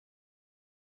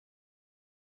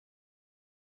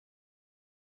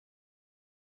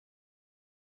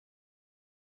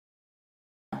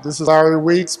This is Larry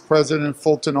Weeks, President of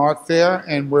Fulton Art Fair,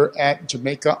 and we're at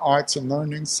Jamaica Arts and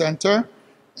Learning Center.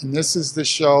 And this is the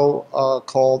show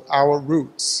called Our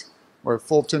Roots, where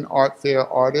Fulton Art Fair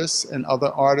artists and other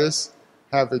artists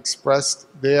have expressed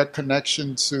their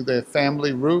connection to their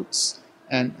family roots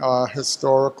and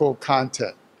historical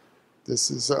content. This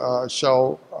is a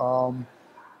show,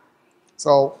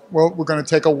 so we're going to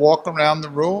take a walk around the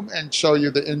room and show you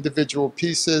the individual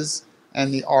pieces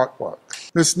and the artwork.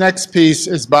 This next piece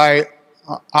is by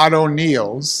Otto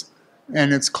Niels,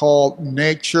 and it's called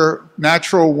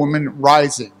Natural Woman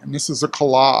Rising. And this is a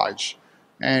collage.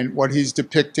 And what he's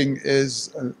depicting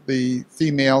is the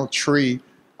female tree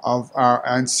of our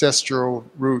ancestral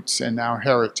roots and our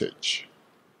heritage.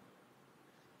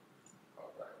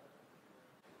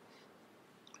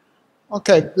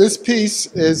 Okay, this piece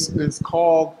is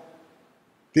called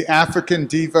The African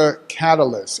Diva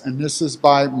Catalyst, and this is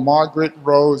by Margaret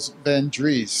Rose Van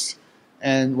Dries.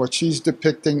 And what she's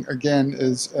depicting, again,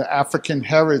 is African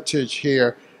heritage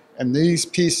here. And these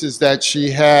pieces that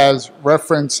she has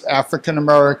reference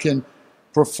African-American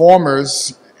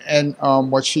performers, and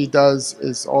what she does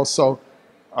is also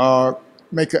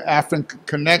make an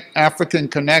African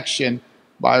connection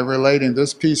by relating.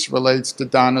 This piece relates to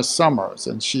Donna Summers,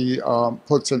 and she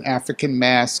puts an African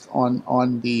mask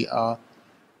on the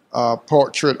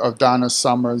portrait of Donna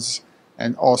Summers,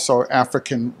 and also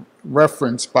African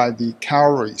reference by the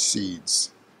cowrie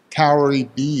seeds, cowrie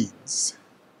beads.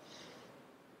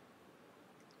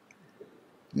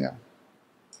 Yeah.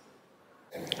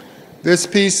 This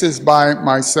piece is by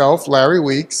myself, Larry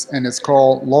Weeks, and it's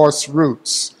called Lost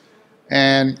Roots.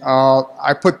 And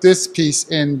I put this piece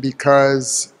in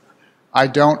because I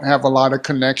don't have a lot of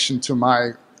connection to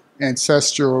my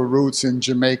ancestral roots in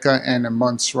Jamaica and in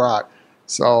Montserrat.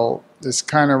 So this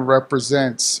kind of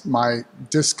represents my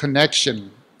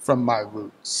disconnection from my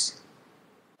roots.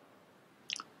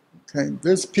 Okay,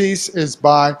 this piece is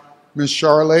by Miss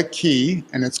Charlotte Key,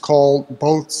 and it's called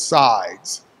Both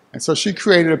Sides. And so she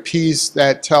created a piece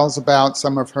that tells about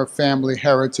some of her family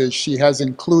heritage. She has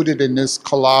included in this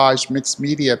collage mixed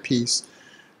media piece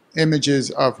images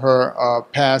of her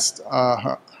past,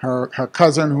 her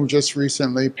cousin who just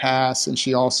recently passed, and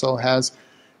she also has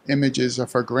images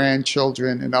of her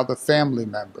grandchildren and other family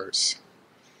members.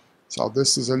 So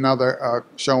this is another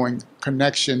showing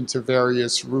connection to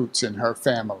various roots in her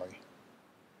family.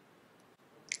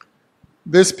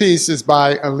 This piece is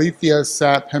by Alethea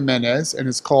Sapp Jimenez, and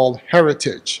it's called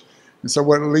Heritage. And so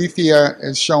what Alethea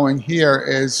is showing here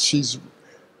is she's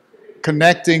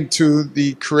connecting to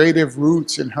the creative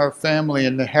roots in her family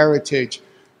and the heritage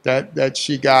that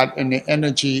she got, and the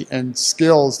energy and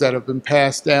skills that have been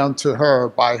passed down to her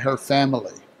by her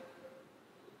family.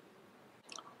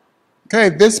 Okay,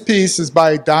 this piece is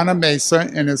by Donna Mesa,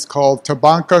 and it's called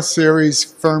Tabanca Series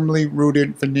Firmly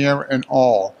Rooted Veneer and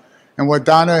All. And what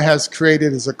Donna has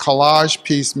created is a collage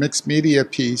piece, mixed media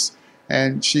piece,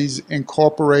 and she's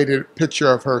incorporated a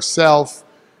picture of herself,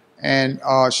 and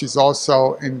she's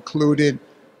also included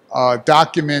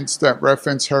documents that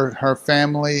reference her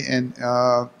family and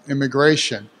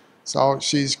immigration. So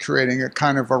she's creating a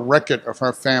kind of a record of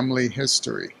her family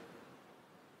history.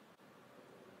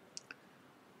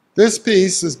 This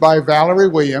piece is by Valerie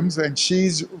Williams, and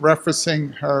she's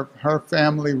referencing her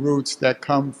family roots that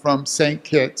come from St.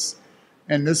 Kitts.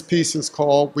 And this piece is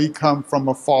called We Come From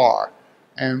Afar.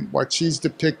 And what she's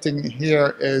depicting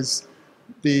here is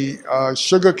the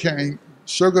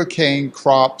sugarcane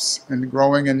crops and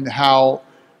growing, and how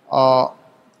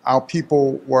our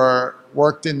people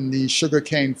worked in the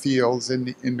sugarcane fields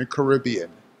in the Caribbean.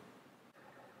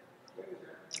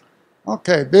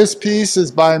 Okay, this piece is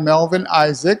by Melvin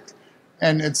Isaac,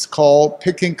 and it's called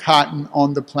Picking Cotton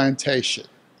on the Plantation.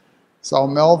 So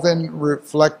Melvin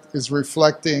is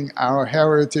reflecting our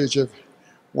heritage of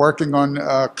working on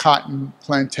cotton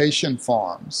plantation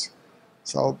farms.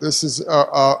 So this is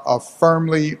a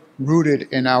firmly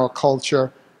rooted in our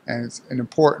culture, and it's an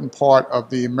important part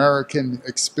of the American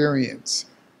experience.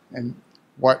 And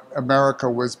what America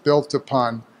was built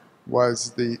upon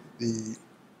was the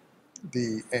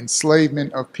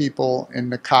enslavement of people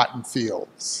in the cotton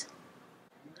fields.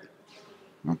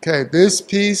 Okay, this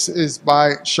piece is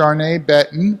by Charnay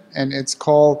Benton, and it's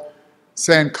called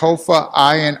Sankofa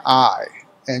I and I.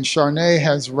 And Charnay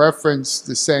has referenced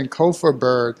the Sankofa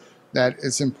bird that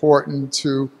is important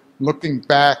to looking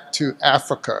back to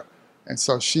Africa. And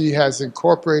so she has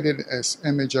incorporated this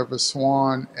image of a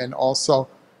swan, and also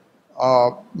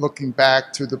looking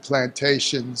back to the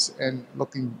plantations and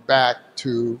looking back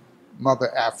to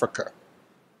Mother Africa.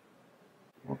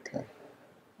 Okay.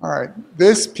 All right,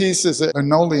 this piece is a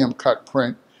linoleum cut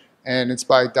print, and it's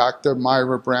by Dr.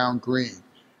 Myra Brown Green,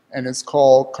 and it's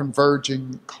called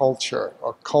Converging Culture,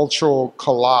 or Cultural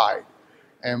Collide.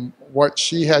 And what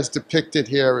she has depicted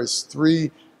here is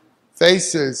three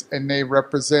faces, and they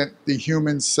represent the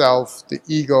human self, the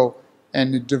ego,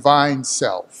 and the divine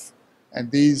self.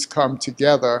 And these come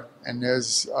together, and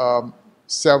there's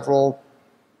several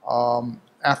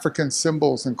African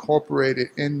symbols incorporated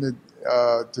in the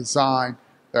design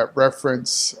that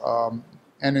reference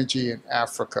energy in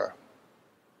Africa.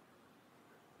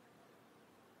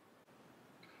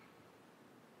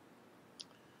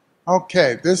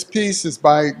 Okay, this piece is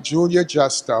by Julia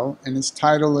Justo, and its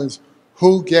title is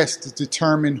Who Gets to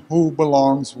Determine Who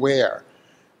Belongs Where?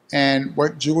 And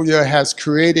what Julia has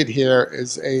created here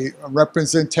is a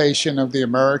representation of the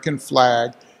American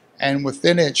flag, and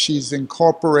within it she's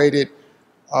incorporated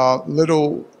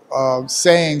little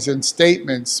sayings and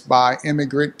statements by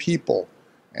immigrant people.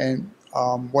 And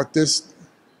what this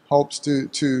hopes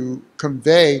to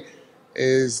convey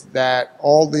is that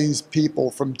all these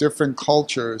people from different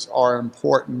cultures are an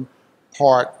important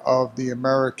part of the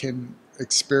American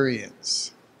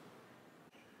experience.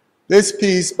 This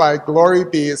piece by Glory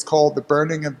B is called The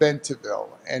Burning of Bentonville.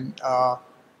 And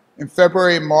in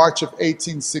February and March of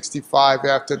 1865,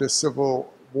 after the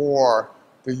Civil War,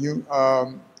 the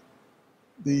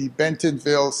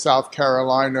Bentonville, South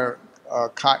Carolina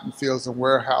cotton fields and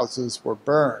warehouses were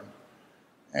burned,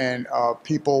 and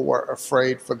people were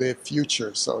afraid for their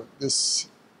future. So this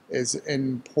is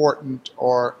important,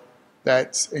 or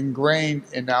that's ingrained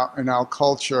in our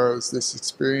culture, is this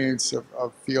experience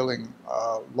of feeling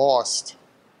lost.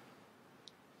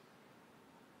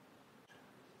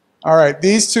 All right,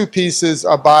 these two pieces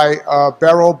are by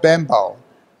Beryl Bembo,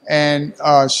 and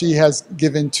she has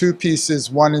given two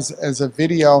pieces. One is as a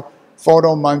video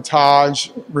photo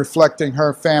montage reflecting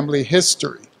her family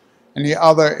history, and the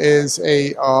other is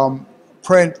a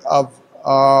print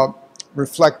of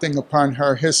reflecting upon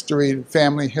her history,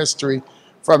 family history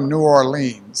from New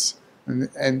Orleans,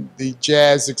 and the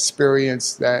jazz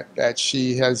experience that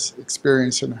she has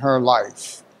experienced in her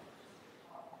life.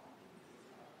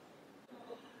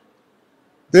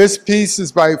 This piece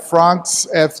is by Franz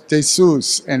F. de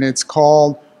Souza, and it's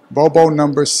called Bobo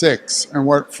Number 6. And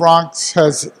what Franz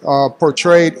has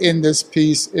portrayed in this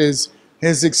piece is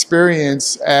his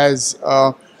experience as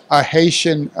a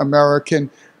Haitian American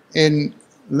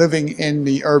living in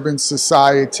the urban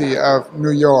society of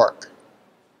New York.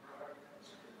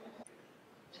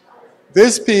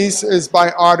 This piece is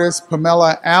by artist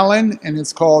Pamela Allen, and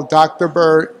it's called Dr.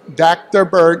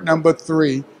 Bird Number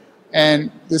 3.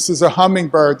 And this is a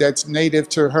hummingbird that's native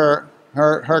to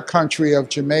her country of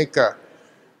Jamaica.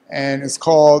 And it's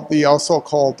also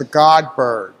called the God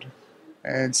bird.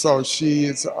 And so she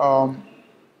is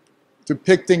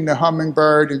depicting the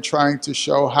hummingbird and trying to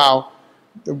show how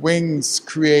the wings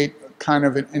create kind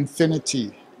of an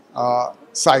infinity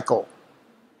cycle.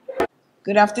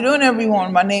 Good afternoon,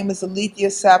 everyone. My name is Alethea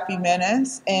Sapi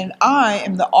Menes, and I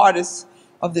am the artist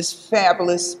of this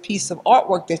fabulous piece of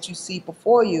artwork that you see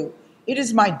before you. It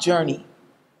is my journey.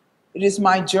 It is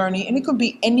my journey, and it could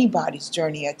be anybody's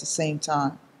journey at the same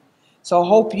time. So I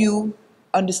hope you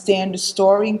understand the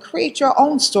story and create your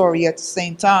own story at the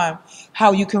same time,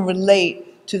 how you can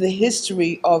relate to the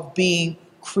history of being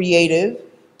creative,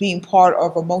 being part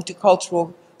of a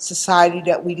multicultural society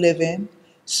that we live in.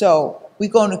 So we're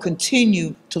going to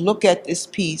continue to look at this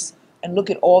piece and look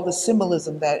at all the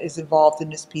symbolism that is involved in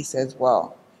this piece as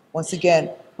well. Once again,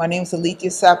 my name is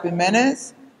Alethea Sapi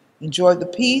Menes. Enjoy the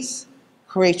piece,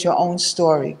 create your own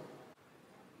story.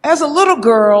 As a little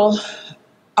girl,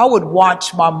 I would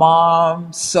watch my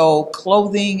mom sew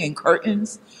clothing and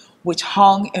curtains which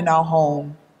hung in our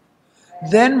home.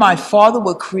 Then my father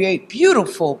would create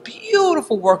beautiful,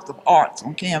 beautiful works of art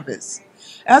on canvas.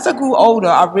 As I grew older,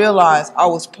 I realized I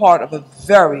was part of a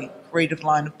very creative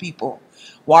line of people.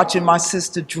 Watching my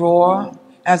sister draw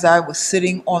as I was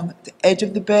sitting on the edge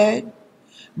of the bed,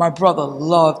 my brother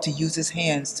loved to use his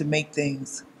hands to make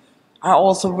things. I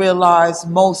also realized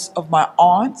most of my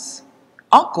aunts,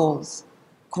 uncles,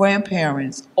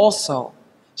 grandparents also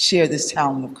share this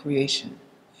talent of creation.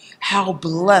 How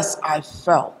blessed I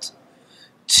felt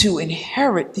to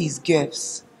inherit these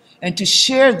gifts and to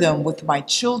share them with my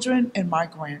children and my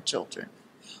grandchildren.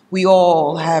 We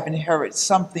all have inherited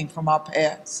something from our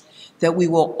past that we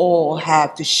will all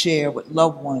have to share with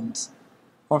loved ones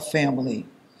or family.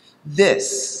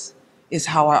 This is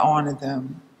how I honor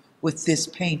them with this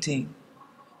painting,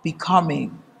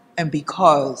 becoming and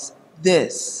because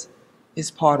this is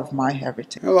part of my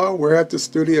heritage. Hello, we're at the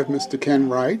studio of Mr. Ken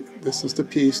Wright. This is the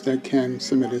piece that Ken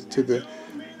submitted to the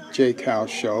J. Cal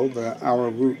show, the Our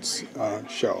Roots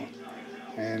show.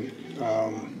 And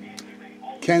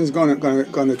Ken's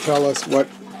gonna tell us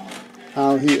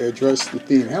how he addressed the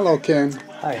theme. Hello, Ken.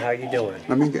 Hi, how you doing?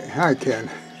 Hi, Ken.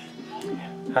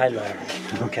 Hi, Larry.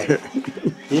 Okay.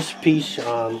 This piece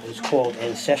is called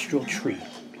Ancestral Tree.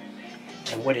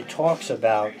 And what it talks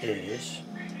about is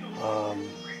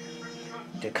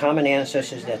the common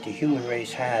ancestors that the human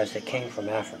race has that came from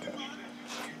Africa.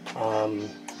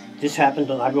 This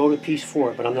happened, I wrote a piece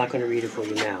for it, but I'm not going to read it for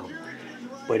you now.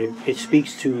 But it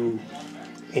speaks to,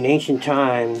 in ancient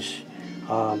times,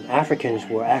 Africans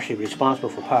were actually responsible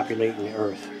for populating the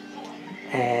earth.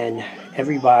 And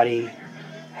everybody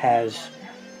has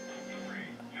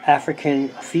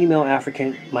female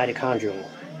African mitochondrial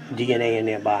DNA in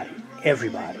their body.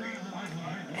 Everybody.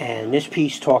 And this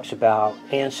piece talks about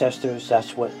ancestors.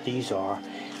 That's what these are.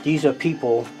 These are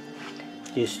people.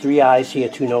 There's 3 eyes here,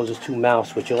 2 noses, 2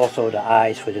 mouths, which are also the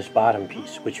eyes for this bottom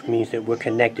piece, which means that we're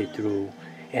connected through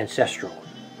ancestral.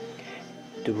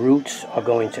 The roots are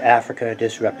going to Africa.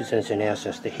 This represents an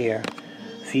ancestor here,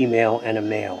 female and a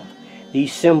male.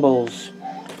 These symbols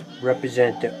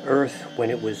represent the earth when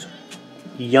it was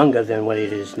younger than what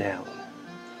it is now.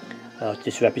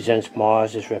 This represents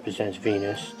Mars, this represents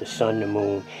Venus, the sun, the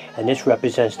moon, and this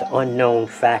represents the unknown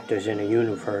factors in the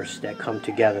universe that come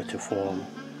together to form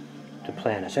the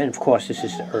planets. And of course, this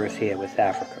is the earth here with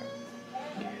Africa.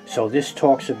 So this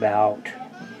talks about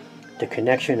the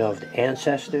connection of the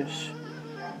ancestors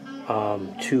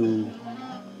to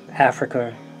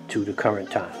Africa, to the current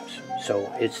times.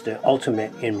 So it's the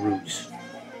ultimate in roots.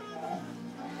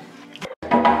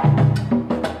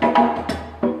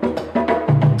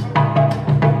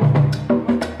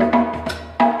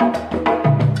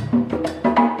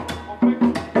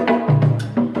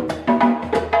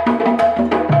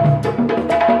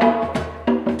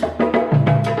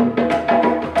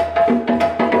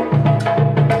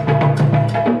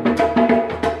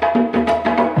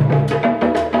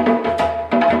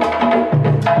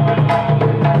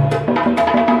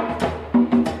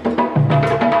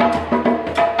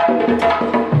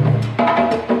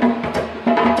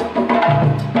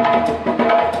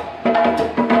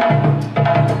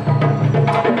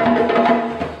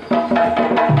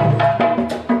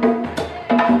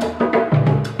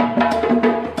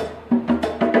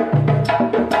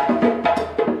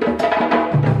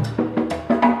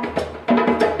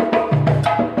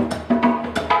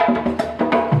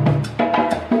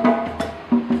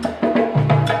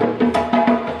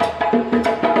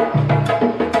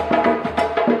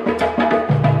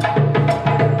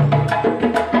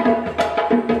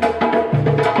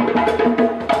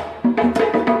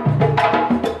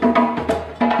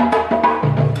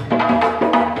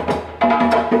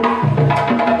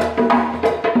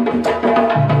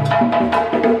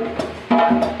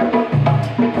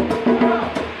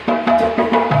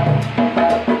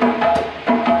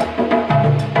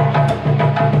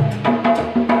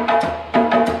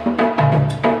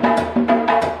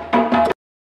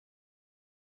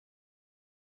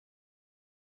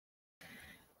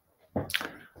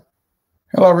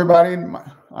 Hello, everybody.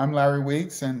 I'm Larry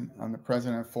Weeks, and I'm the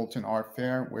president of Fulton Art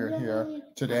Fair. We're here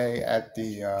today at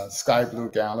the Sky Blue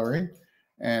Gallery,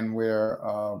 and we're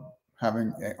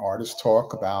having an artist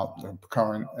talk about the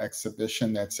current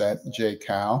exhibition that's at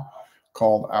JCal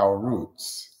called Our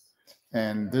Roots.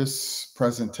 And this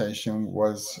presentation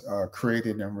was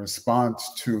created in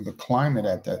response to the climate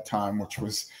at that time, which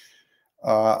was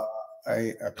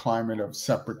a climate of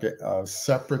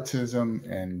separatism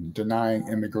and denying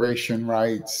immigration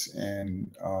rights.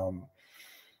 And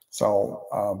so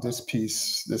this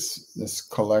piece, this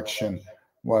collection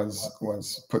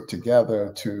was put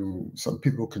together so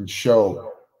people can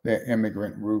show their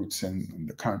immigrant roots and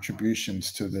the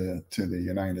contributions to the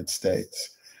United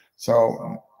States.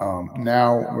 So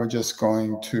now we're just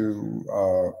going to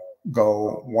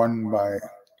go one by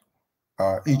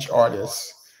each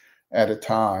artist at a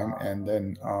time, and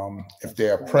then if they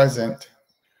are present,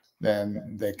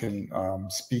 then they can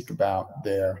speak about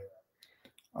their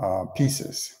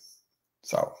pieces.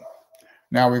 So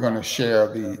now we're going to share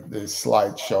the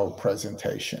slideshow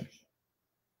presentation.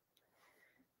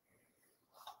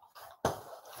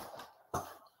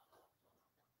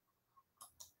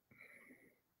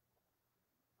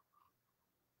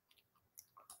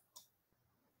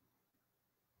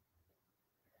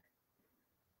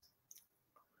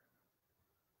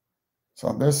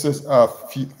 So this is I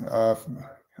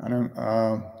don't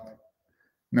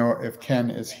know if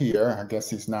Ken is here. I guess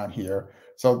he's not here.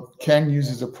 So Ken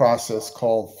uses a process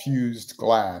called fused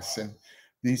glass, and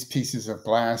these pieces of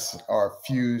glass are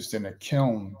fused in a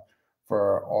kiln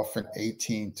for often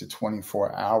 18 to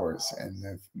 24 hours, and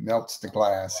it melts the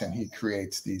glass, and he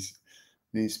creates these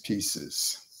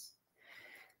pieces.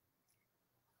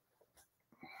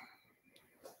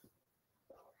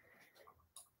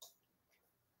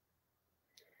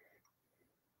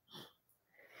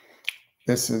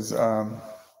 This is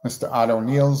Mr. Otto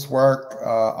Neal's work.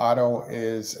 Otto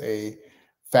is a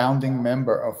founding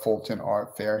member of Fulton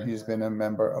Art Fair. He's been a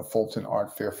member of Fulton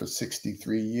Art Fair for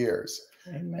 63 years.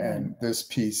 Amen. And this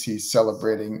piece, he's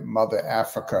celebrating Mother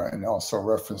Africa and also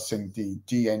referencing the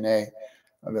DNA,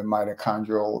 the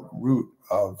mitochondrial root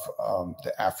of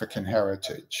the African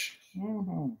heritage.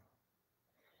 Mm-hmm.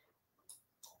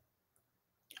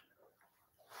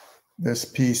 This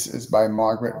piece is by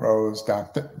Margaret Rose,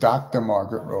 Dr.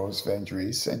 Margaret Rose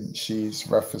Vendries, and she's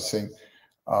referencing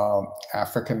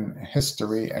African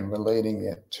history and relating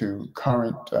it to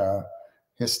current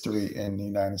history in the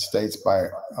United States.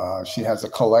 She has a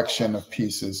collection of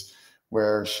pieces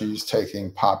where she's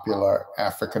taking popular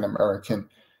African American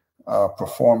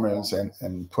performers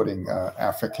and putting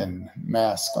African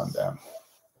masks on them.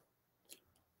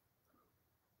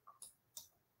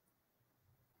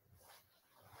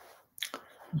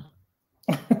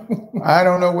 I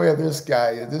don't know where this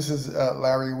guy is. This is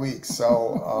Larry Weeks.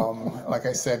 So like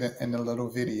I said in the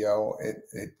little video,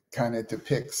 it kind of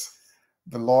depicts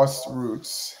the lost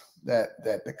roots, that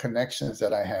the connections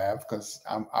that I have, because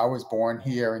I was born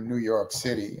here in New York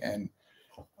City and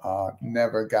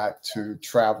never got to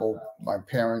travel. My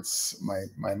parents,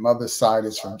 my mother's side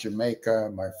is from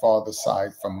Jamaica, my father's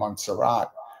side from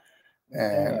Montserrat.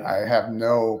 And I have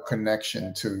no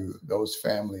connection to those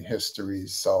family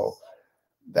histories. So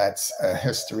that's a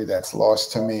history that's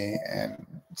lost to me and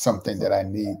something that I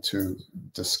need to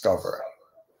discover.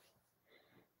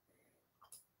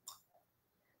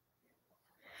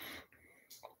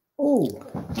 Ooh,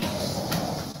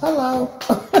 hello.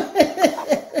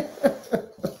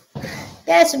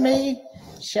 That's me,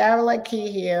 Cheryl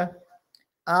Key here.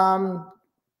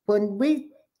 When we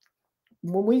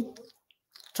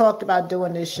talked about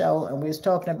doing this show and we was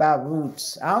talking about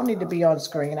roots, I don't need to be on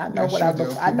screen. I know what I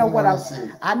look. I know what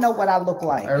I know what I look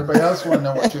like. Everybody else want to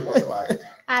know what you look like.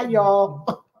 Hi,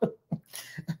 y'all.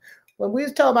 When we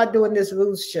was talking about doing this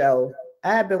roots show,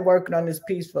 I had been working on this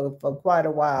piece for quite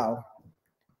a while.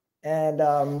 And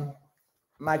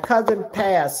my cousin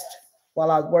passed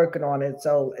while I was working on it.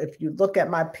 So if you look at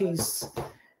my piece,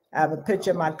 I have a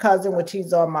picture of my cousin, which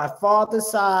he's on my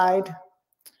father's side.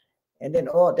 And then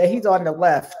he's on the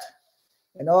left.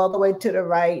 And all the way to the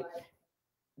right,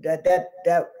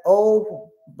 that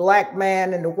old black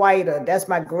man in the white, that's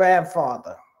my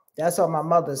grandfather. That's on my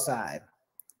mother's side.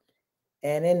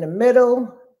 And in the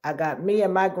middle, I got me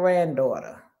and my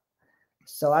granddaughter.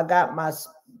 So I got my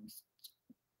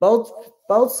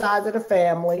both sides of the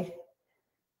family,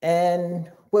 and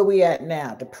where we at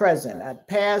now, the present,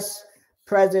 past,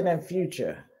 present, and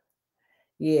future.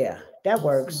 Yeah, that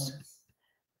works.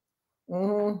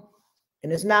 Mm-hmm.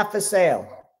 And it's not for sale.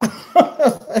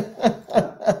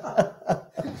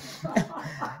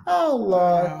 Oh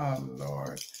Lord. Oh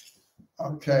Lord.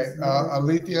 Okay,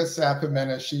 Alethea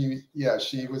Sapimena,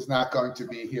 she was not going to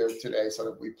be here today, so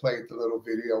that we played the little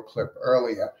video clip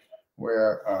earlier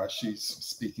where she's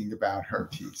speaking about her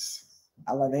piece.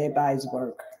 I love everybody's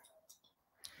work.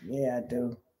 Yeah, I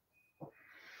do.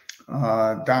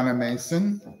 Donna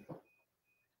Mason,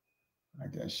 I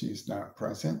guess she's not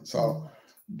present. So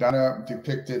Donna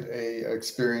depicted a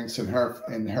experience in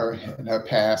her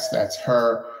past. That's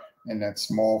her in that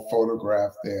small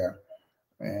photograph there,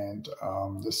 and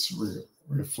this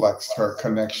reflects her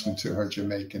connection to her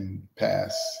Jamaican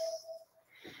past.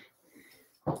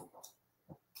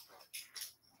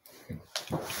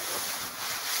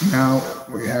 Now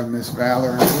we have Miss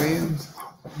Valerie Williams.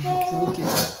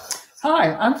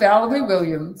 Hi, I'm Valerie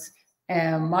Williams,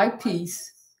 and my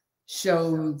piece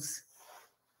shows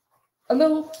a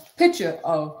little picture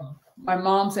of my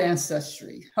mom's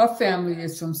ancestry. Her family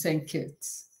is from St.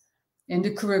 Kitts in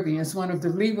the Caribbean. It's one of the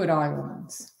Leeward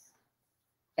Islands.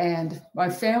 And my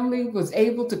family was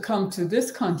able to come to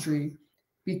this country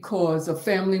because of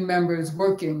family members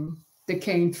working the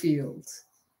cane fields.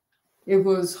 It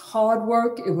was hard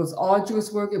work. It was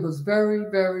arduous work. It was very,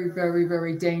 very, very,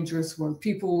 very dangerous work.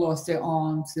 People lost their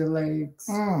arms, their legs,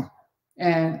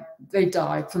 and they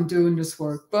died from doing this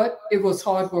work. But it was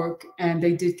hard work, and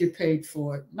they did get paid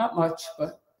for it. Not much,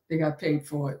 but they got paid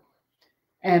for it.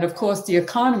 And of course, the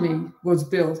economy was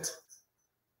built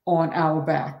on our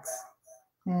backs.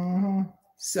 Mm-hmm.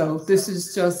 So this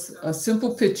is just a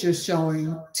simple picture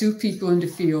showing two people in the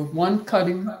field, one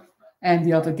cutting and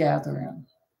the other gathering.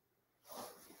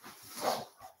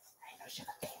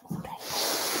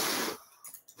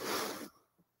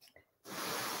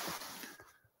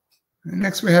 And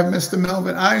next we have Mr.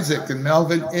 Melvin Isaac, and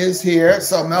Melvin is here.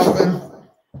 So Melvin,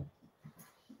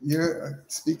 you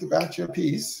speak about your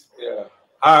piece. Yeah.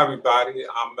 Hi, everybody.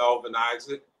 I'm Melvin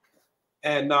Isaac.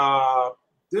 And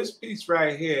this piece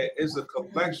right here is a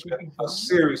collection, a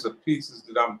series of pieces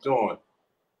that I'm doing.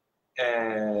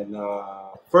 And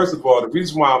first of all, the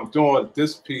reason why I'm doing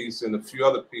this piece and a few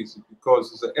other pieces,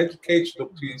 because it's an educational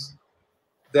piece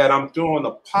that I'm doing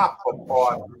a pop-up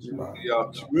art to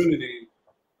the community,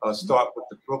 start with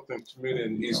the Brooklyn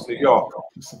community in East New York.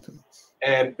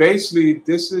 And basically,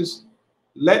 this is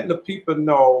letting the people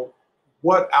know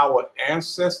what our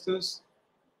ancestors,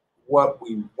 what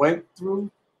we went through,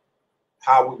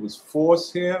 how we was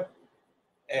forced here,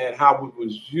 and how we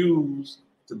was used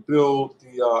to build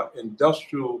the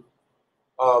industrial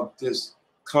of this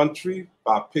country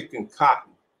by picking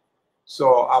cotton.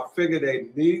 So I figure they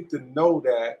need to know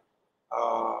that,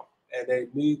 and they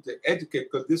need to educate,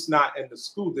 because this is not in the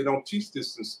school. They don't teach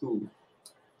this in school.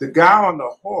 The guy on the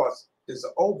horse is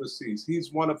overseas.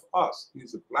 He's one of us.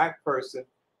 He's a black person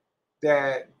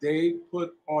that they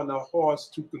put on a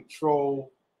horse to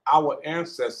control our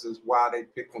ancestors while they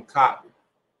picking cotton.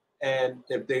 And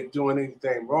if they're doing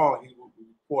anything wrong, he will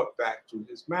report back to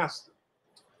his master.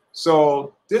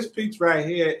 So this piece right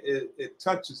here, it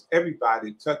touches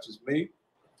everybody. It touches me.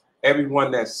 Everyone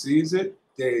that sees it,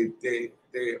 they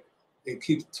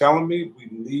keep telling me we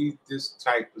need this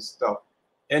type of stuff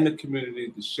in the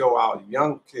community to show our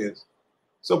young kids.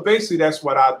 So basically, that's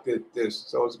what I did this.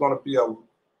 So it's going to be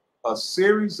a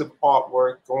series of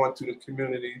artwork going to the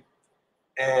community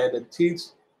and to teach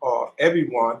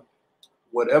everyone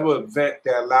whatever event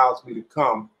that allows me to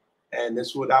come. And this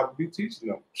is what I would be teaching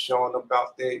them, showing them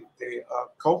about their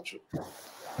culture.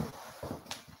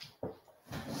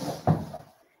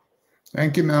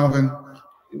 Thank you, Melvin.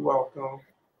 You're welcome.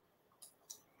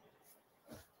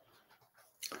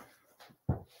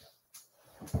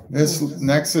 This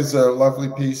next is a lovely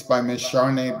piece by Miss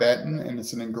Charnay Benton, and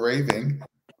it's an engraving.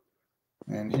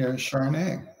 And here's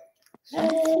Charnay.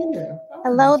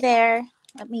 Hello there.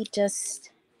 Let me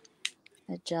just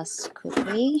adjust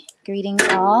quickly. Greetings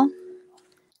all.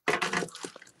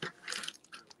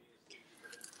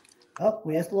 Oh,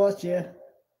 we just lost you.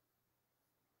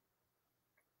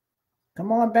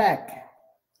 Come on back.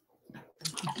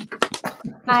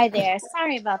 Hi there.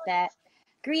 Sorry about that.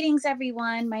 Greetings,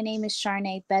 everyone. My name is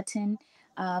Charnay Benton.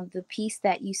 The piece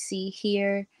that you see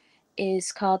here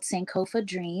is called Sankofa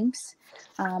Dreams.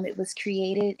 It was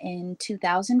created in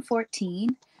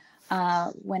 2014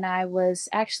 when I was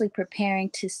actually preparing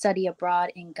to study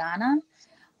abroad in Ghana.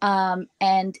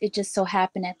 And it just so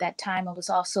happened at that time I was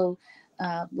also,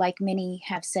 like many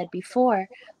have said before,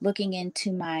 looking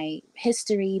into my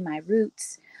history, my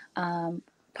roots.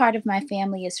 Part of my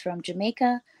family is from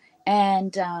Jamaica,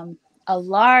 and a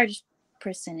large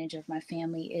percentage of my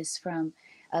family is from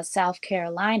South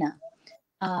Carolina.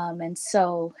 And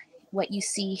so what you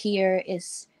see here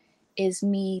is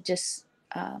me just,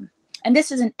 and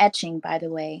this is an etching, by the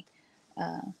way.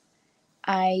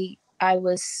 I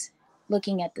was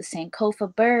looking at the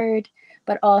Sankofa bird,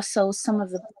 but also some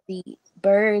of the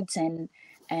birds and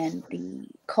the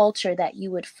culture that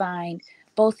you would find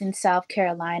both in South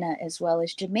Carolina as well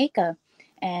as Jamaica.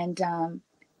 And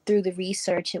through the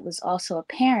research, it was also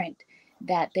apparent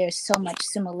that there's so much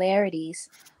similarities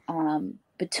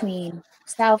between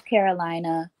South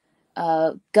Carolina,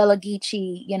 Gullah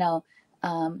Geechee,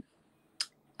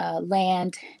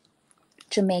 land,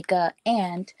 Jamaica,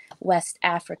 and West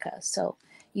Africa. So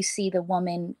you see the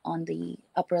woman on the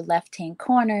upper left-hand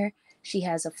corner. She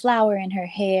has a flower in her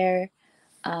hair,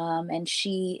 and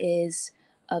she is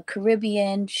a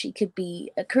Caribbean. She could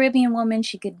be a Caribbean woman.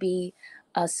 She could be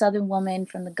a Southern woman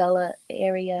from the Gullah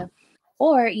area,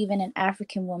 or even an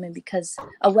African woman, because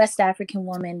a West African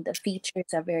woman, the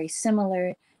features are very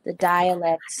similar, the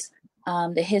dialects,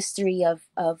 the history of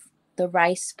the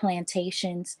rice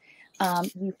plantations.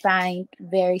 You find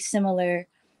very similar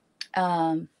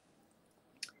land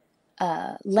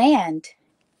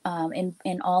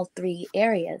in all three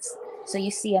areas. So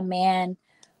you see a man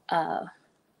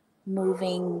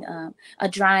moving,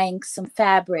 drying some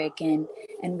fabric and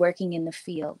working in the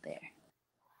field there.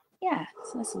 Yeah,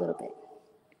 so that's a little bit.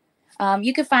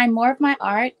 You can find more of my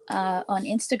art on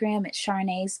Instagram at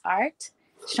Charnay's Art,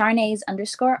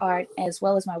 Charnay's_art, as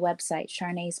well as my website,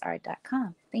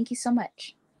 charnaysart.com. Thank you so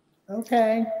much.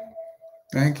 Okay.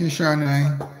 Thank you,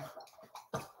 Charnay.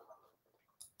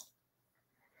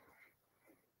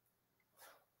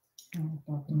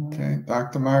 Okay,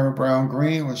 Dr. Myra Brown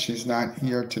Green, well, she's not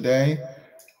here today.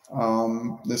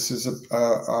 This is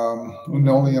a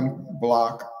linoleum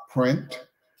block print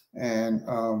And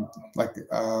like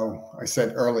I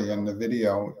said earlier in the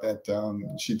video, that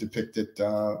she depicted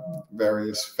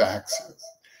various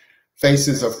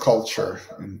faces of culture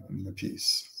in the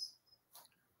piece.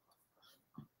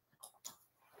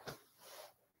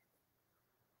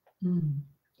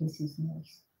 This is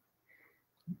nice.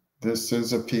 This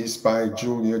is a piece by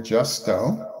Julia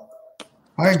Justo.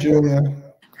 Hi, Julia.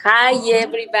 Hi,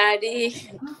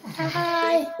 everybody.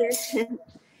 Hi.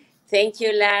 Thank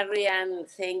you, Larry, and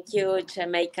thank you,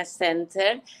 Jamaica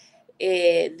Center.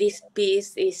 This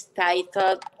piece is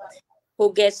titled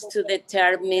Who Gets to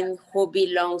Determine Who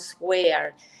Belongs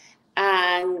Where?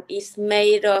 And it's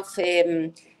made of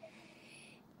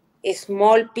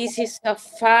small pieces of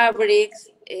fabrics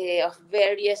of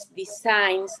various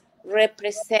designs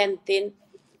representing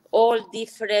all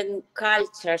different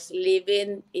cultures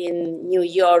living in New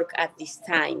York at this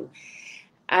time.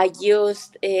 I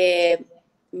used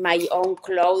my own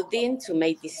clothing to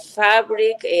make this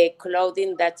fabric,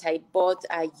 clothing that I bought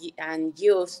and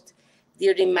used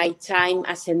during my time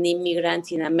as an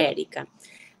immigrant in America.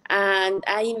 And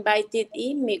I invited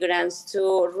immigrants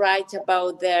to write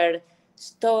about their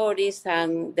stories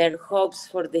and their hopes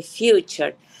for the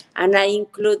future. And I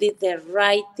included their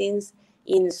writings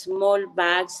in small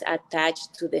bags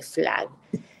attached to the flag.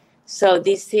 So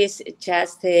this is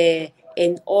just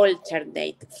an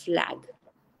alternate flag.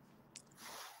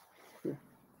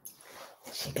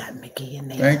 She got Mickey in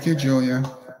there. Thank you, Julia.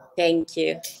 Thank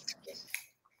you.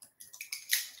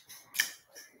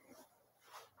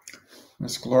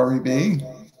 Miss Glory B.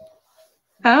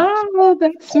 Oh,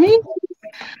 that's me.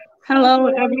 Hello,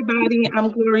 everybody.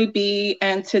 I'm Glory B,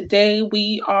 and today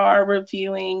we are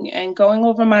reviewing and going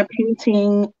over my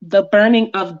painting, The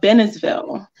Burning of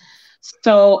Bennettsville.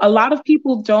 So a lot of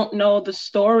people don't know the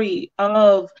story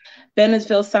of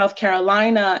Bennettsville, South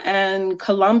Carolina, and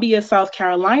Columbia, South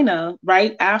Carolina.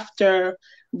 Right after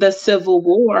the Civil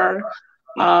War,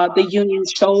 the Union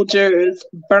soldiers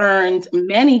burned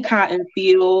many cotton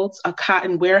fields, a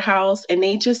cotton warehouse, and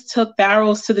they just took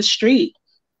barrels to the street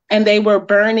and they were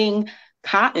burning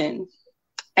cotton.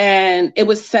 And it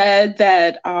was said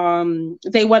that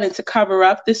they wanted to cover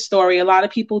up this story. A lot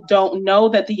of people don't know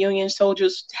that the Union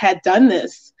soldiers had done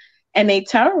this, and they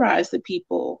terrorized the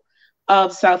people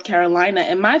of South Carolina.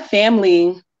 And my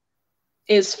family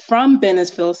is from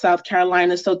Bennettsville, South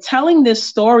Carolina. So telling this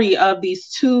story of these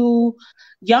two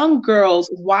young girls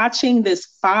watching this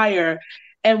fire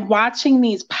and watching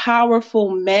these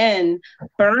powerful men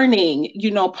burning,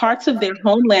 parts of their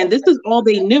homeland, this is all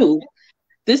they knew.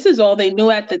 This is all they knew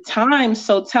at the time.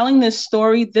 So telling this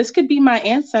story, this could be my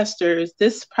ancestors.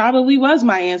 This probably was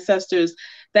my ancestors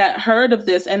that heard of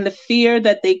this and the fear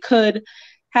that they could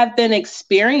have been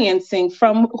experiencing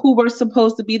from who were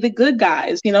supposed to be the good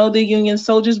guys. The Union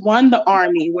soldiers won the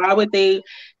army. Why would they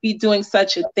be doing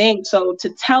such a thing? So to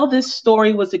tell this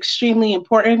story was extremely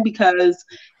important because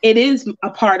it is a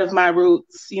part of my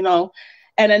roots,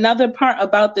 And another part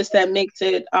about this that makes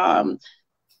it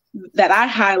that I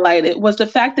highlighted was the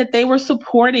fact that they were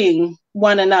supporting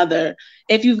one another.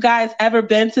 If you guys ever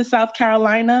been to South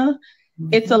Carolina,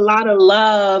 it's a lot of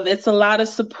love, it's a lot of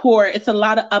support, it's a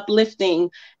lot of uplifting.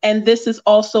 And this is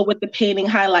also what the painting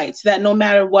highlights, that no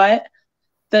matter what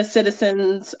the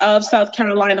citizens of South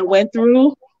Carolina went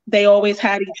through, they always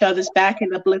had each other's back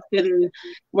and uplifted and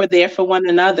were there for one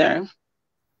another.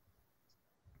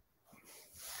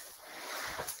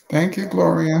 Thank you,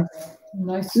 Gloria.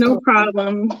 Nice. No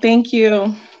problem. Thank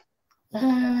you.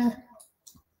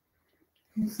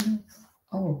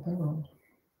 Oh, Beryl.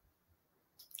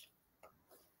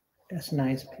 That's a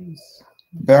nice piece.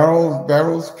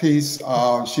 Beryl's piece,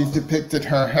 she depicted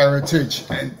her heritage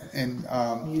in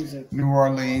New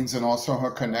Orleans and also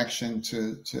her connection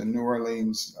to New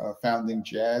Orleans founding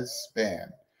jazz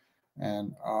band.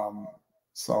 And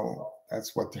so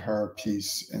that's what her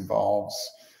piece involves.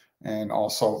 And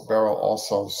also Beryl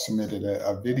also submitted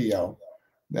a video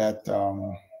that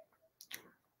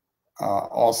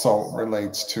also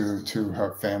relates to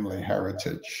her family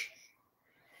heritage.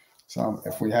 So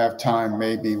if we have time,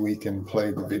 maybe we can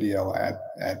play the video at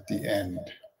the end.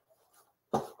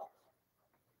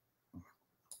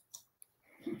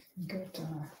 Good.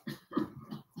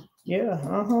 Yeah,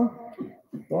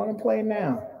 Go on and play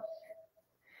now.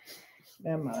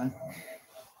 Never mind.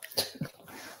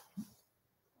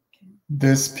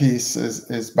 This piece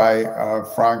is by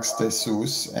Franz de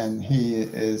Sous, and he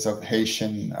is of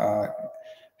Haitian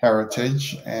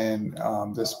heritage. And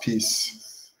this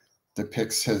piece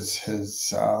depicts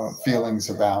his feelings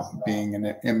about being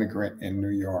an immigrant in New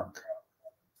York.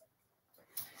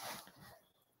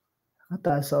 I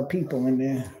thought I saw people in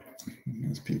there.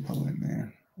 There's people in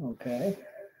there. Okay.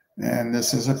 And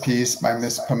this is a piece by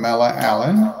Miss Pamela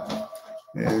Allen.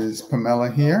 Is Pamela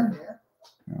here?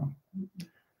 No.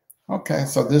 Okay,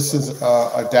 so this is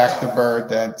a Dactyl bird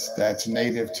that's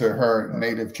native to her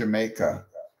native Jamaica.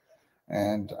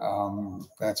 And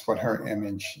that's what her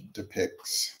image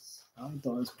depicts. I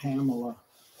thought it was Pamela.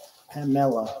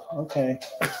 Pamela, okay.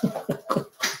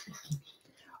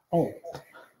 Oh.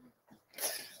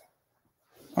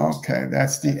 Okay,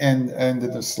 that's the end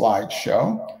of the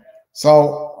slideshow.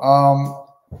 So,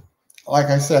 like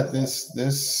I said,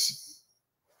 this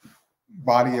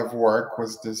body of work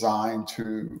was designed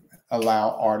to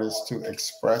allow artists to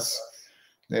express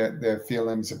their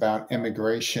feelings about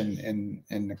immigration in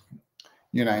the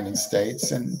United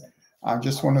States. And I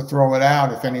just want to throw it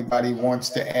out if anybody wants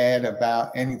to add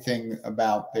about anything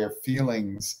about their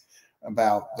feelings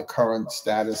about the current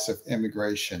status of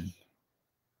immigration.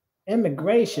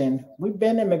 Immigration? We've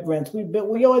been immigrants.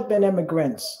 We always been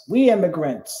immigrants. We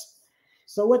immigrants.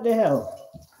 So what the hell?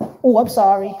 Oh, I'm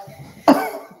sorry.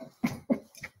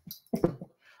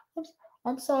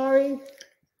 I'm sorry.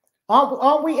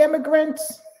 Aren't we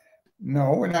immigrants?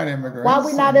 No, we're not immigrants. Why are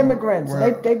we not immigrants?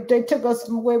 They took us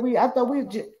from where I thought we.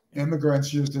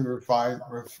 Immigrants usually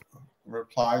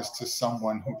replies to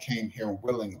someone who came here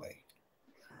willingly.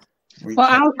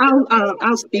 Well,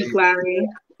 I'll speak, Larry,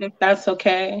 if that's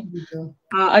okay.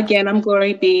 Again, I'm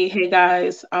Glory B. Hey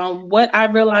guys, what I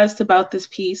realized about this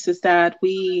piece is that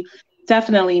we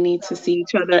definitely need to see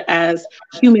each other as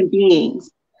human beings.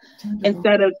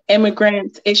 Instead of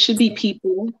immigrants, it should be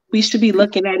people. We should be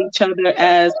looking at each other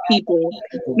as people,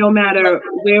 no matter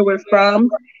where we're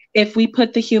from. If we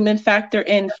put the human factor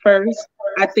in first,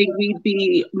 I think we'd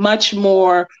be much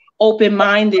more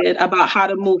open-minded about how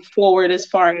to move forward as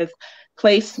far as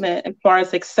placement, as far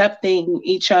as accepting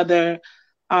each other.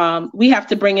 We have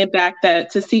to bring it back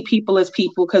to see people as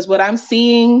people, because what I'm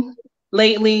seeing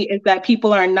lately is that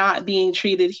people are not being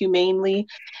treated humanely,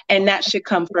 and that should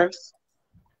come first.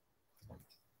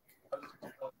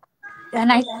 And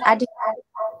I do.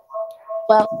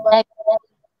 Well,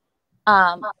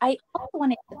 I also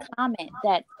wanted to comment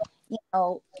that, you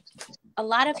know, a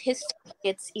lot of history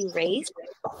gets erased.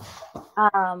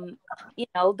 You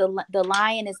know, the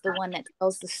lion is the one that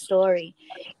tells the story,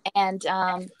 and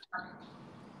sorry,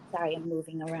 I'm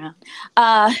moving around.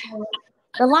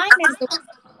 The lion is the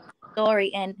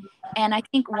story, and I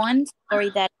think one story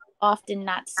that's often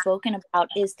not spoken about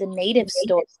is the native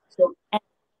story,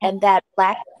 and that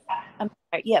Black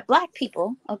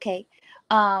people. Okay.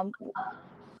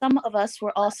 Some of us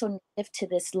were also native to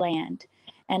this land,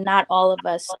 and not all of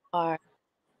us are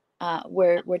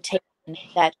were taken.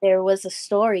 That there was a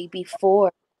story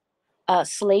before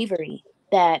slavery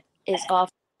that is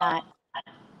often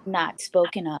not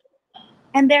spoken of,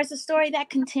 and there's a story that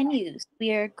continues.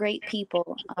 We are great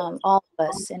people, all of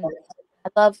us, and I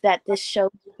love that this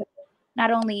show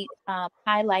not only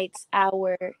highlights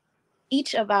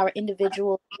each of our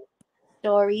individual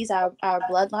stories, our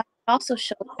bloodline, but also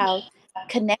shows how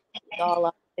connected we all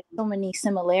are. There's so many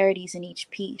similarities in each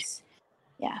piece.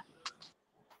 Yeah.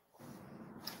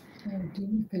 Do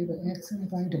me a favor, ask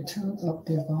everybody to turn up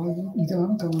their volume. Either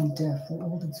I'm going deaf or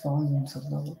all these volumes are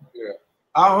low. Yeah,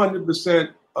 I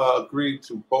 100% agree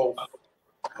to both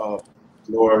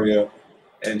Gloria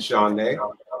and Shanae,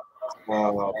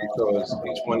 because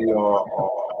each one of y'all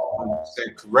are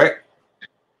 100% correct.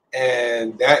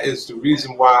 And that is the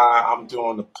reason why I'm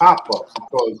doing the pop-up,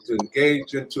 because to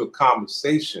engage into a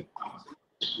conversation,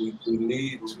 we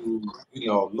need to, you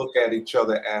know, look at each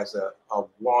other as a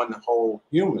one whole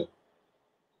human,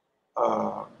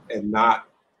 and not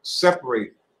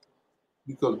separate.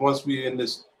 Because once we're in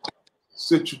this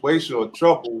situation or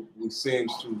trouble, we seem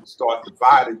to start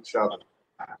dividing each other.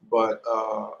 But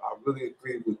I really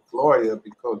agree with Gloria,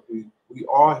 because we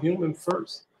are human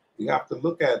first. We have to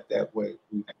look at it that way.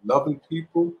 We loving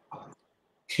people,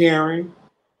 caring,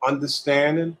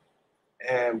 understanding.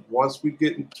 And once we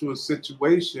get into a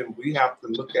situation, we have to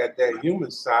look at that human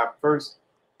side first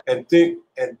and think,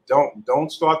 and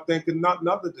don't start thinking nothing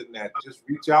other than that. Just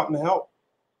reach out and help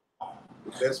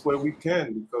the best way we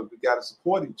can, because we got to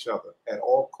support each other at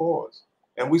all costs.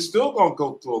 And we still gonna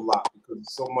go through a lot, because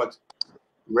there's so much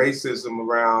racism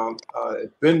around.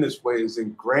 It's been this way, is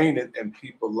ingrained in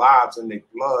people's lives and their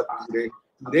blood, through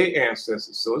their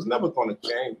ancestors. So it's never going to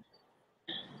change.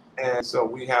 And so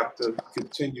we have to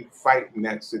continue fighting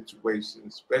that situation,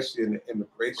 especially in the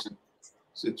immigration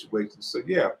situation. So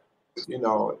yeah, you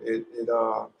know,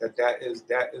 that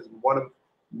is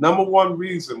number one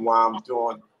reason why I'm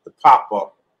doing the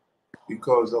pop-up,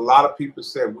 because a lot of people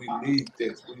said we need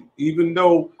this. Even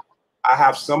though I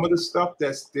have some of the stuff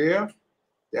that's there,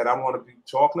 that I want to be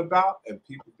talking about, and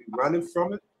people be running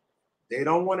from it. They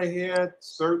don't want to hear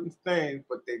certain things,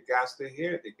 but they got to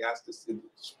hear it. They got to,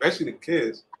 especially the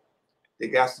kids, they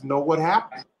got to know what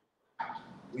happened.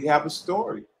 We have a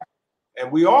story. And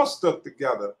we all stuck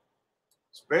together,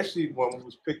 especially when we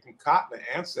was picking cotton,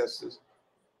 the ancestors.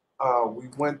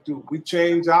 We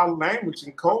changed our language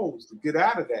and codes to get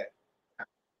out of that.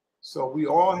 So we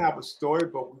all have a story,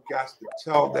 but we got to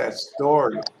tell that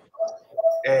story.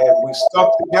 And we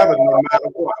stuck together no matter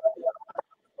what.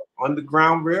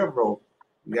 Underground Railroad.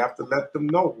 We have to let them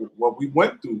know what we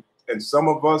went through. And some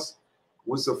of us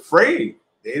was afraid.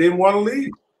 They didn't want to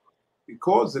leave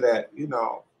because of that, you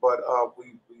know. But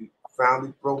we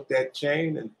finally broke that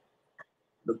chain, and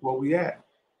look where we at.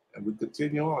 And we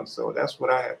continue on. So that's what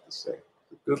I have to say.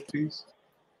 It's a good piece.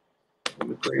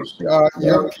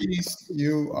 Your piece,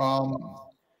 you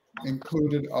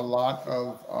included a lot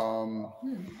of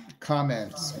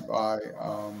comments by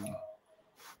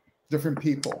different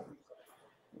people.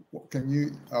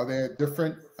 Are there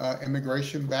different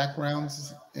immigration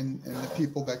backgrounds in the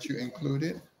people that you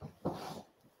included?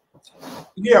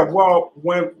 Yeah, well,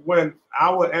 when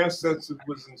our ancestors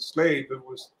was enslaved,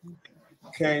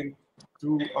 came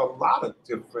through a lot of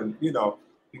different, you know,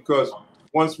 because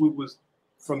once we was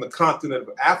from the continent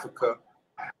of Africa,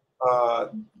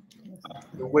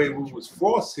 the way we was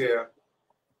forced here,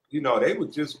 you know, they were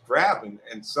just grabbing,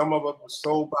 and some of us were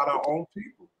sold by our own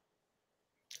people.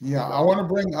 Yeah, I want to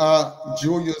bring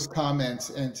Julia's comments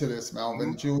into this,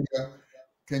 Melvin. Julia,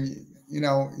 can you,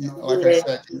 like I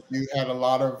said, you had a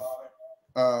lot of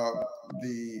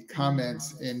the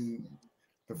comments in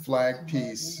the flag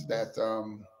piece that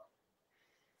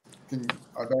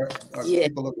are there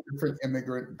people of different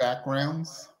immigrant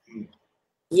backgrounds?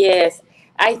 Yes,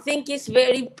 I think it's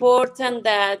very important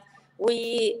that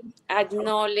we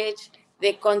acknowledge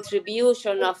the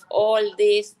contribution of all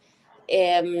these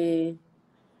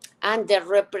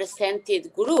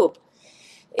underrepresented group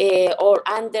or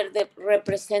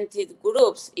underrepresented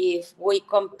groups. If we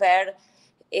compare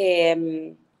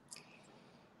the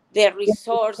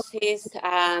resources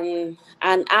and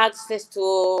access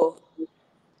to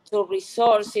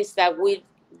resources that we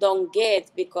don't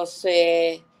get because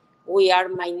we are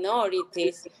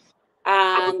minorities,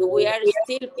 and we are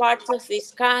still part of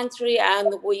this country,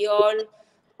 and we all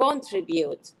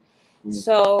contribute.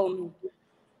 So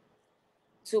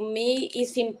to me,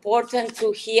 it's important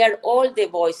to hear all the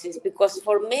voices, because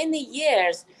for many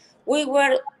years we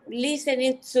were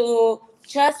listening to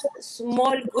just a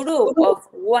small group of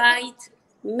white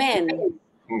men,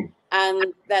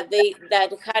 and that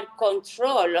had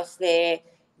control of the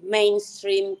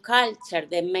mainstream culture,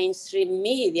 the mainstream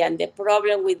media. And the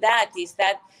problem with that is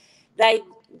that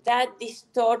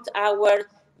distorts our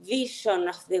vision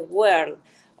of the world,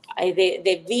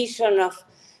 the vision of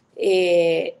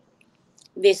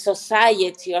the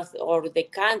society or the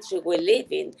country we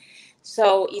live in.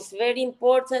 So it's very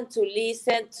important to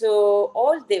listen to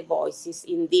all the voices: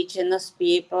 indigenous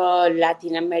people,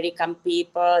 Latin American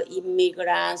people,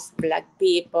 immigrants, Black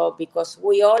people, because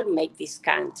we all make this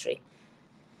country.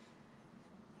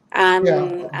 And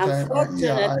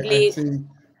unfortunately,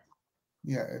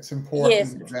 it's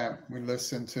important that we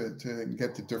listen to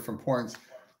get the different points.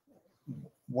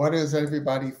 What does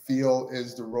everybody feel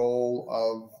is the role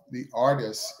of the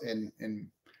artist in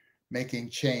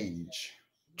making change?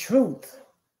 Truth.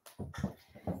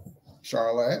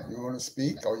 Charlotte, you want to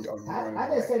speak? I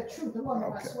just said truth. I'm on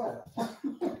my sweater.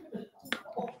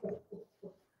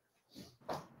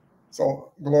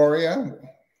 So, Gloria?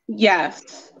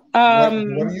 Yes. What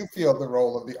do you feel the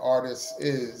role of the artist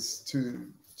is to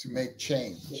make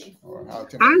change, or how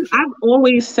to make change? I've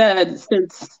always said,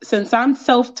 since I'm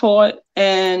self-taught,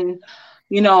 and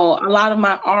a lot of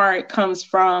my art comes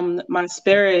from my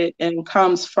spirit and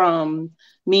comes from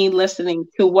me listening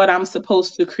to what I'm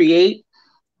supposed to create,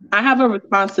 I have a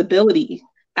responsibility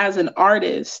as an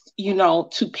artist,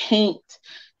 to paint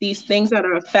these things that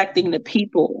are affecting the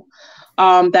people,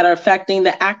 that are affecting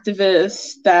the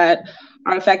activists, that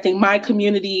are affecting my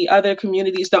community, other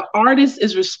communities. The artist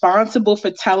is responsible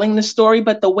for telling the story,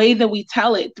 but the way that we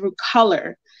tell it through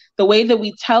color, the way that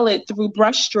we tell it through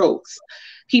brushstrokes,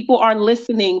 people are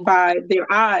listening by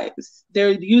their eyes.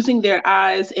 They're using their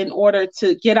eyes in order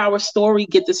to get our story,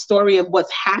 get the story of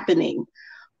what's happening.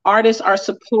 Artists are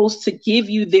supposed to give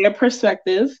you their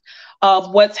perspective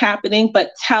of what's happening,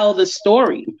 but tell the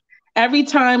story. Every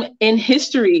time in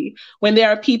history, when there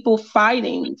are people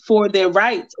fighting for their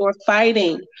rights or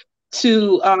fighting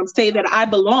to say that I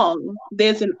belong,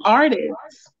 there's an artist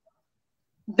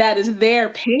that is there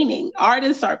painting.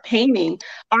 Artists are painting.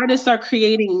 Artists are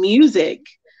creating music.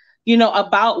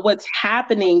 about what's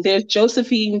happening. There's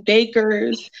Josephine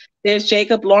Bakers, there's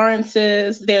Jacob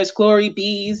Lawrence's, there's Glory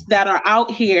B's that are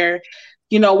out here.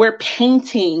 We're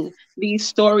painting these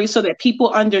stories so that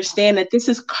people understand that this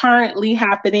is currently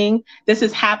happening. This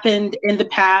has happened in the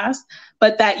past,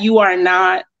 but that you are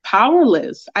not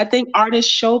powerless. I think artists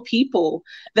show people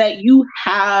that you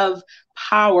have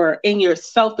power in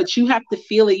yourself, but you have to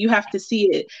feel it. You have to see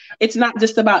it. It's not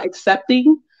just about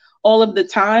accepting all of the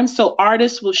time. So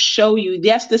artists will show you,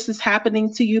 yes, this is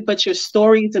happening to you, but your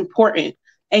story is important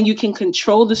and you can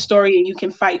control the story and you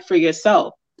can fight for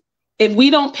yourself. If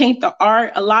we don't paint the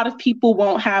art, a lot of people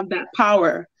won't have that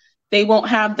power. They won't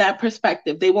have that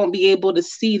perspective. They won't be able to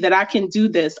see that I can do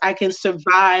this. I can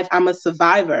survive. I'm a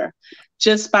survivor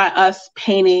just by us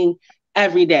painting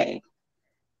every day.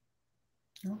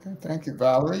 Okay, thank you.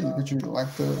 Valerie, would you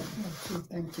like to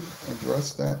Thank you.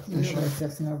 address that issue? Realize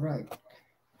that's not right.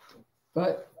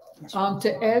 But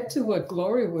to add to what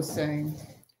Gloria was saying,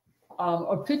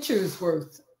 a picture is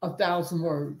worth 1,000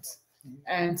 words.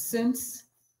 And since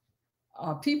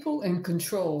people in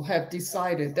control have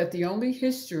decided that the only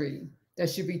history that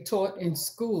should be taught in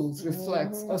schools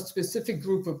reflects a specific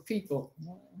group of people,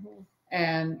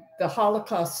 and the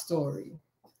Holocaust story,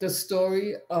 the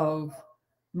story of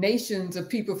nations of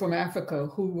people from Africa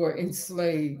who were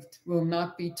enslaved, will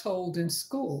not be told in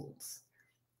schools,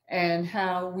 and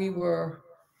how we were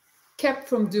kept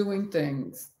from doing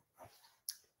things.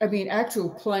 I mean, actual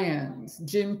plans,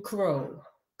 Jim Crow,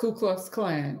 Ku Klux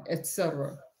Klan,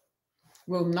 etc.,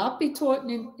 will not be taught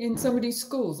in some of these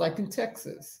schools, like in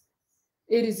Texas.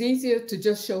 It is easier to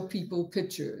just show people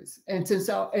pictures. And since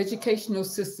our educational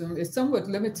system is somewhat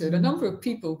limited, a number of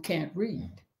people can't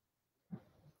read,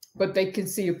 but they can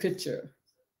see a picture.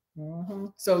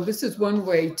 So this is one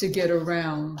way to get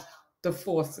around the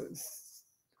forces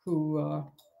who are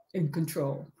in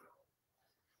control.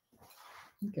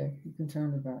 Okay, you can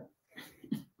turn it back.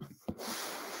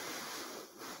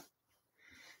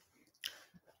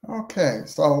 Okay,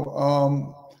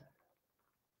 so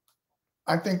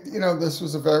I think this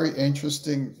was a very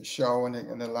interesting show, and it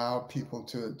allowed people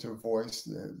to voice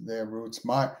their roots.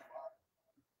 My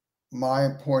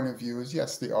point of view is,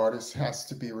 yes, the artist has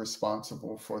to be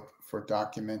responsible for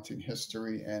documenting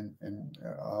history and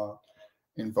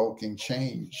invoking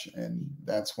change, and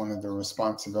that's one of the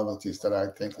responsibilities that I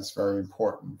think is very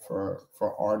important for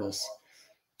artists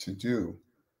to do.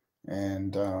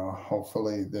 And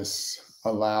hopefully this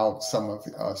allowed some of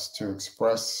us to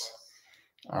express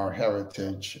our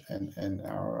heritage and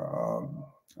our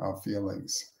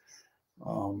feelings.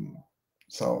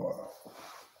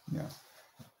 Yeah.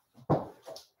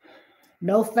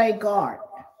 No fake art.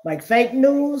 Like fake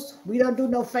news, we don't do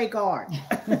no fake art.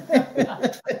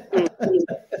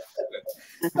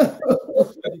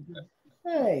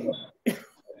 Hey,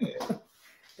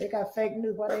 they got fake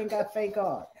news, but they ain't got fake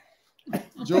art.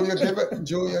 Julia,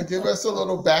 give us a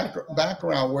little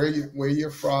background where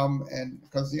you're from, and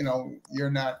because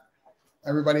you're not.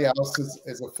 Everybody else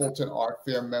is a Fulton Art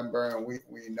Fair member, and we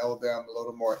know them a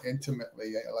little more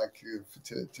intimately. I'd like you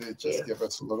to just give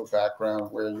us a little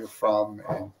background where you're from.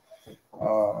 And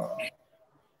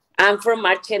I'm from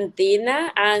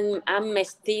Argentina, and I'm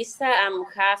mestiza. I'm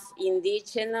half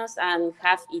indigenous and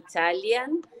half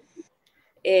Italian.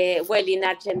 Well, in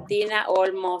Argentina,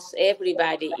 almost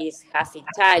everybody is half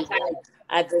Italian.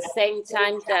 At the same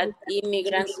time that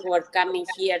immigrants who were coming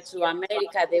here to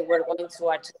America, they were going to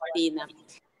Argentina.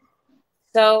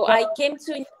 So I came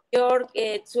to New York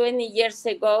 20 years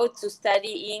ago to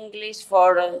study English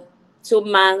for 2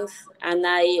 months, and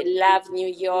I love New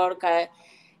York. I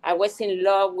was in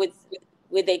love with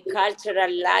the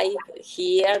cultural life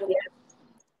here.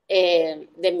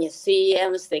 The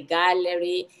museums, the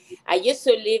gallery. I used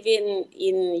to live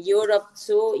in Europe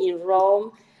too, in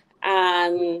Rome,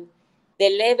 and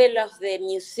the level of the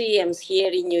museums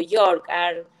here in New York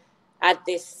are at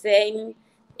the same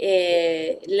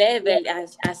level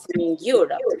as in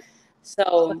Europe.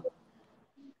 So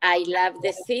I love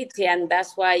the city, and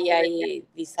that's why I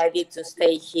decided to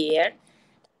stay here.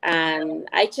 And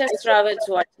I just travel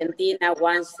to Argentina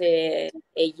once a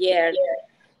year.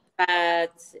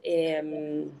 But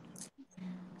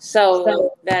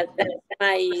so that's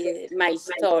my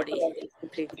story,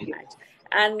 pretty much.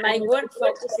 And my work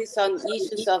focuses on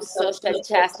issues of social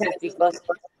justice because,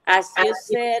 as you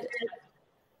said,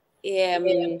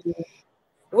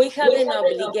 we have an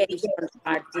obligation,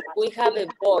 artists. We have a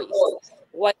voice.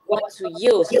 What to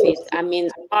use it? I mean,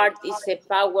 art is a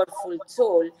powerful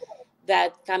tool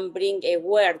that can bring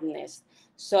awareness.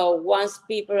 So once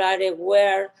people are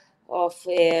aware of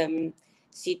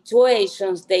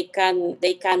situations, they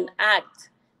can act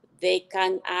they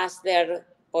can ask their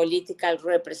political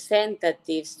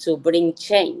representatives to bring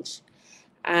change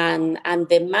and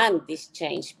demand this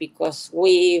change because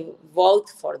we vote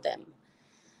for them.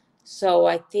 So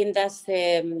I think that's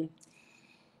a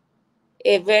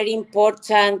very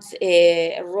important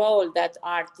role that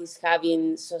artists have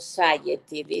in society,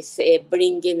 this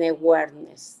bringing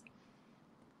awareness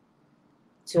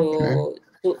to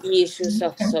issues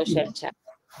of social justice.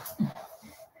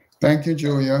 Thank you,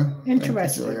 Julia. Interesting.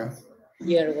 Thank you, Julia.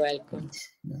 You're welcome.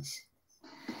 Yes.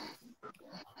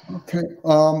 Okay.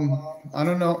 I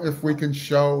don't know if we can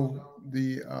show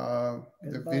the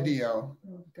video.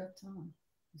 Oh, we've got time.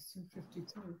 It's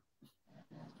 2:52.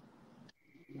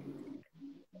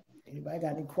 Anybody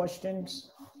got any questions?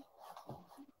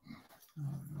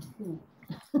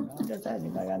 I'm just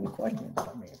asking, anybody got any questions?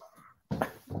 I mean,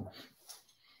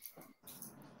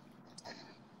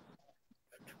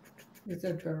 Is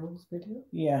that Gerald's video?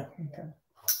 yeah. Okay.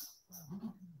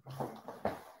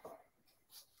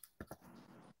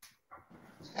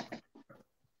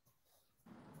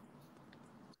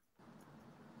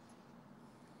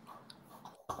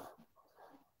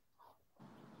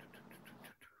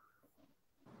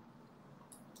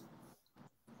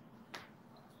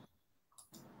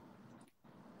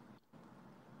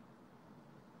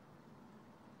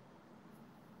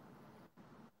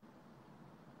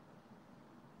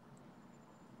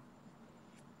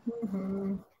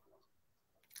 Mm-hmm.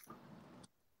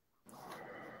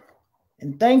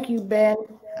 And thank you, Ben.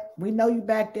 We know you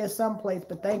back there someplace,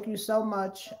 but thank you so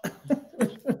much.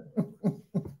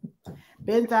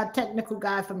 Ben's our technical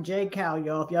guy from JCal,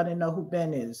 y'all. If y'all didn't know who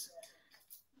Ben is.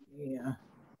 Yeah.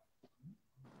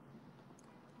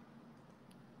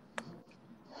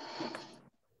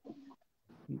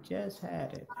 You just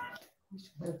had it. We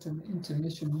should have some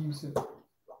intermission music.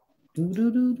 Do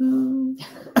do do do.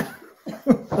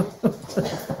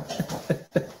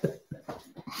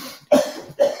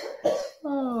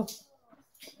 Oh.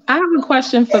 I have a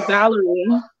question for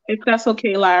Valerie, if that's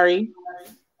okay, Larry.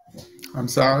 I'm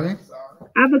sorry?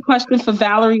 I have a question for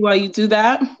Valerie while you do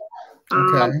that.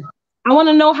 Okay. I want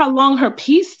to know how long her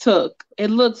piece took.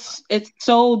 It's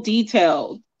so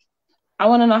detailed. I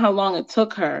want to know how long it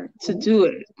took her to do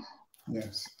it.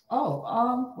 Yes.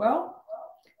 Oh, well,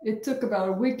 it took about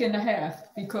a week and a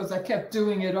half because I kept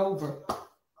doing it over.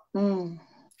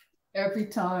 Every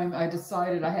time I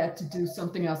decided I had to do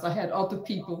something else, I had other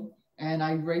people and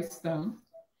I erased them.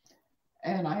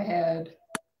 And I had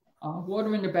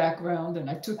water in the background and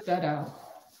I took that out.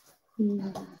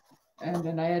 And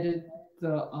then I added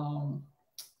the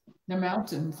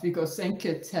mountains because St.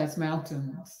 Kitts has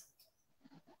mountains.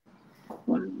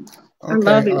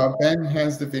 Okay, Ben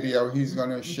has the video. He's going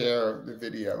to share the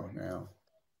video now.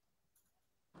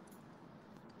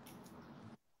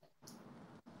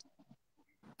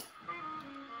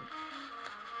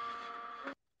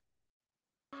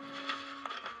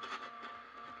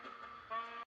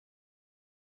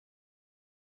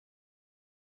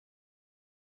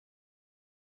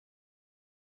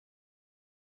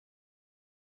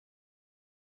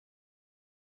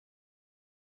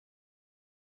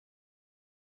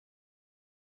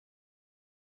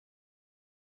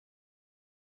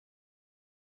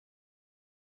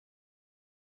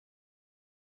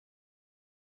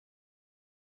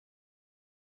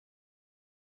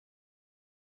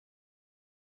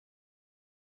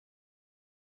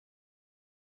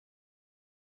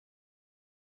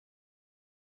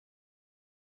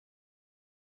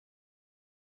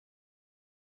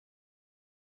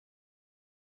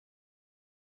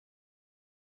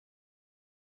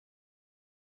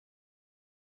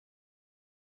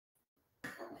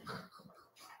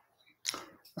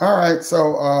 All right,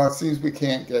 so it seems we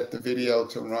can't get the video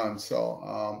to run,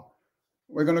 so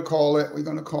we're going to call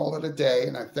it a day,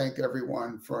 and I thank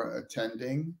everyone for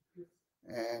attending.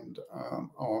 And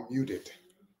oh, I'm muted.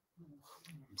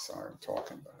 I'm sorry, I'm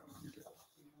talking, but I'm muted.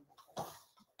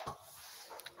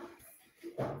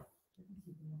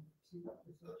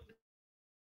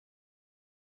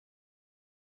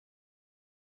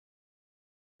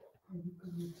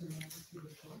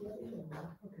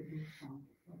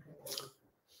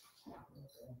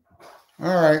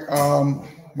 All right,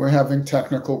 we're having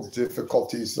technical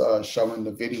difficulties showing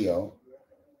the video,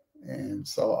 and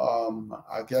so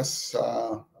I guess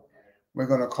we're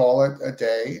going to call it a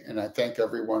day. And I thank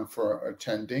everyone for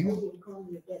attending,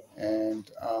 and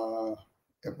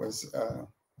it was an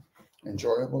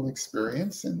enjoyable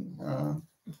experience. And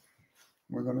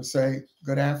we're going to say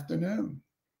good afternoon.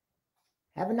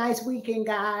 Have a nice weekend,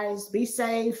 guys. Be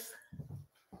safe.